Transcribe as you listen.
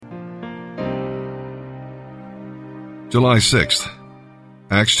July 6th,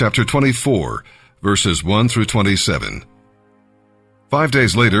 Acts chapter 24, verses 1 through 27. 5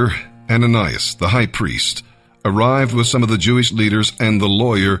 days later, Ananias, the high priest, arrived with some of the Jewish leaders and the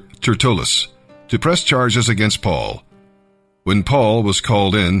lawyer Tertullus to press charges against Paul. When Paul was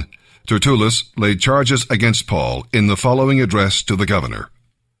called in, Tertullus laid charges against Paul in the following address to the governor.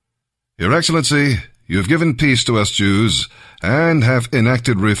 Your Excellency, you have given peace to us Jews and have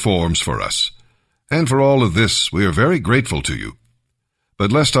enacted reforms for us. And for all of this, we are very grateful to you.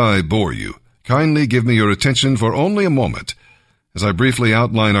 But lest I bore you, kindly give me your attention for only a moment as I briefly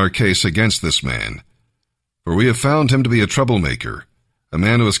outline our case against this man. For we have found him to be a troublemaker, a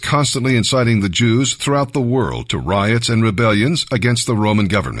man who is constantly inciting the Jews throughout the world to riots and rebellions against the Roman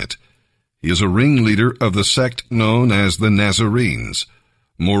government. He is a ringleader of the sect known as the Nazarenes.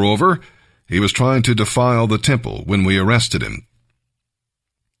 Moreover, he was trying to defile the temple when we arrested him.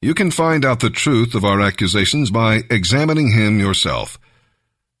 You can find out the truth of our accusations by examining him yourself.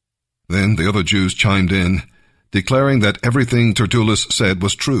 Then the other Jews chimed in, declaring that everything Tertullus said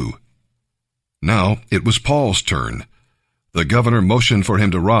was true. Now it was Paul's turn. The governor motioned for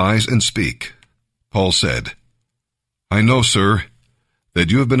him to rise and speak. Paul said, I know, sir, that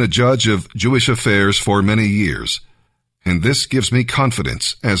you have been a judge of Jewish affairs for many years, and this gives me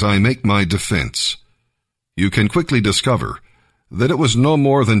confidence as I make my defense. You can quickly discover that it was no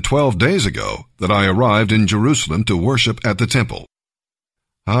more than 12 days ago that I arrived in Jerusalem to worship at the temple.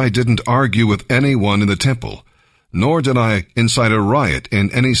 I didn't argue with anyone in the temple, nor did I incite a riot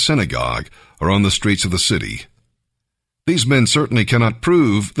in any synagogue or on the streets of the city. These men certainly cannot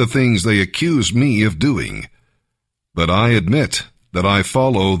prove the things they accuse me of doing, but I admit that I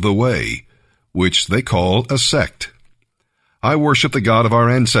follow the way, which they call a sect. I worship the God of our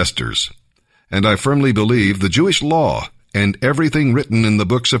ancestors, and I firmly believe the Jewish law and everything written in the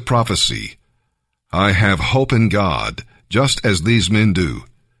books of prophecy. I have hope in God, just as these men do,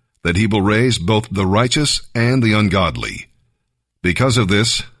 that he will raise both the righteous and the ungodly. Because of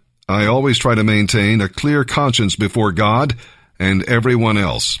this, I always try to maintain a clear conscience before God and everyone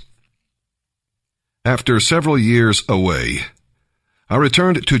else. After several years away, I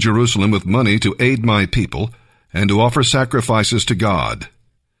returned to Jerusalem with money to aid my people and to offer sacrifices to God.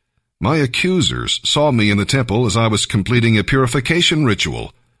 My accusers saw me in the temple as I was completing a purification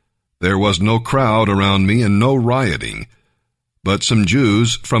ritual. There was no crowd around me and no rioting, but some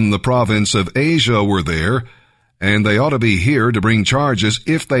Jews from the province of Asia were there, and they ought to be here to bring charges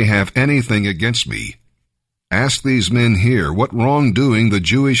if they have anything against me. Ask these men here what wrongdoing the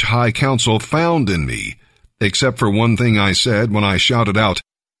Jewish High Council found in me, except for one thing I said when I shouted out,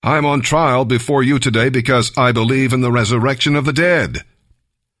 I'm on trial before you today because I believe in the resurrection of the dead.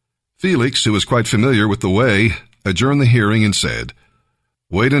 Felix, who was quite familiar with the way, adjourned the hearing and said,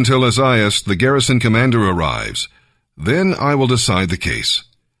 Wait until Lysias, the garrison commander, arrives. Then I will decide the case.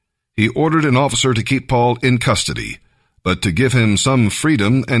 He ordered an officer to keep Paul in custody, but to give him some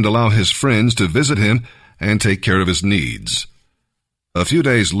freedom and allow his friends to visit him and take care of his needs. A few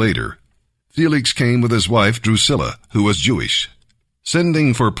days later, Felix came with his wife Drusilla, who was Jewish.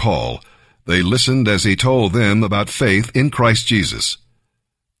 Sending for Paul, they listened as he told them about faith in Christ Jesus.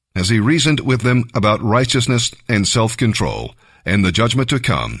 As he reasoned with them about righteousness and self-control and the judgment to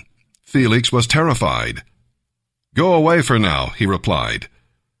come, Felix was terrified. Go away for now, he replied.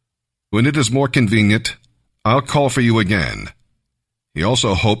 When it is more convenient, I'll call for you again. He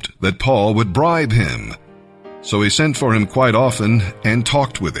also hoped that Paul would bribe him, so he sent for him quite often and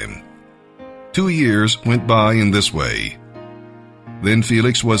talked with him. 2 years went by in this way. Then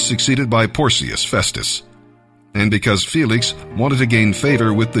Felix was succeeded by Porcius Festus, and because Felix wanted to gain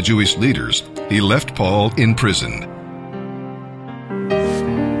favor with the Jewish leaders, he left Paul in prison.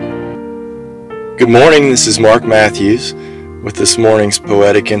 Good morning, this is Mark Matthews with this morning's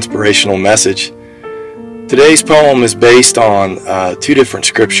poetic inspirational message. Today's poem is based on 2 different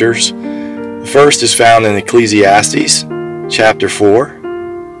scriptures. The first is found in Ecclesiastes chapter 4,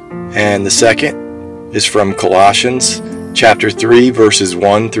 and the second is from Colossians chapter 3, verses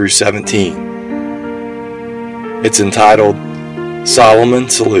 1 through 17. It's entitled, Solomon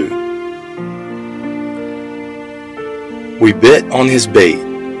Salute. We bit on his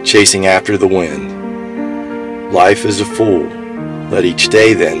bait, chasing after the wind. Life is a fool, let each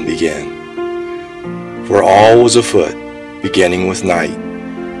day then begin. For all was afoot, beginning with night,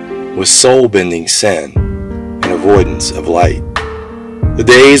 with soul-bending sin and avoidance of light. The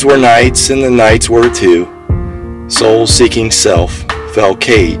days were nights and the nights were too. Soul seeking self fell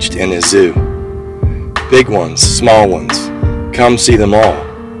caged in his zoo. Big ones, small ones, come see them all.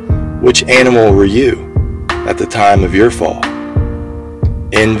 Which animal were you at the time of your fall?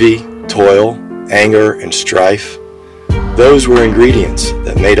 Envy, toil, anger, and strife, those were ingredients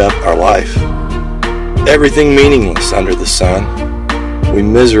that made up our life. Everything meaningless under the sun. We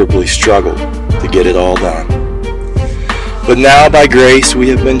miserably struggled to get it all done. But now by grace we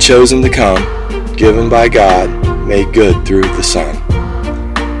have been chosen to come, given by God, made good through the Son.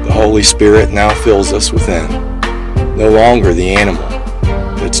 The Holy Spirit now fills us within, no longer the animal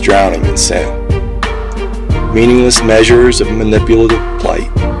that's drowning in sin. Meaningless measures of manipulative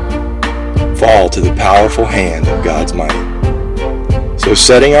plight fall to the powerful hand of God's might. So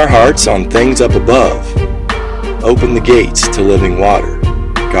setting our hearts on things up above, open the gates to living water,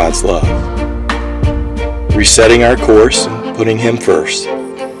 God's love. Resetting our course and putting Him first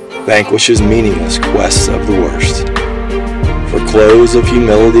vanquishes meaningless quests of the worst. For clothes of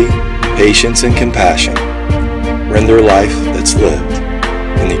humility, patience, and compassion render life that's lived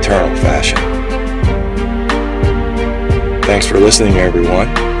in eternal fashion. Thanks for listening, everyone,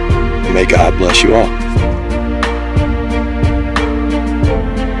 and may God bless you all.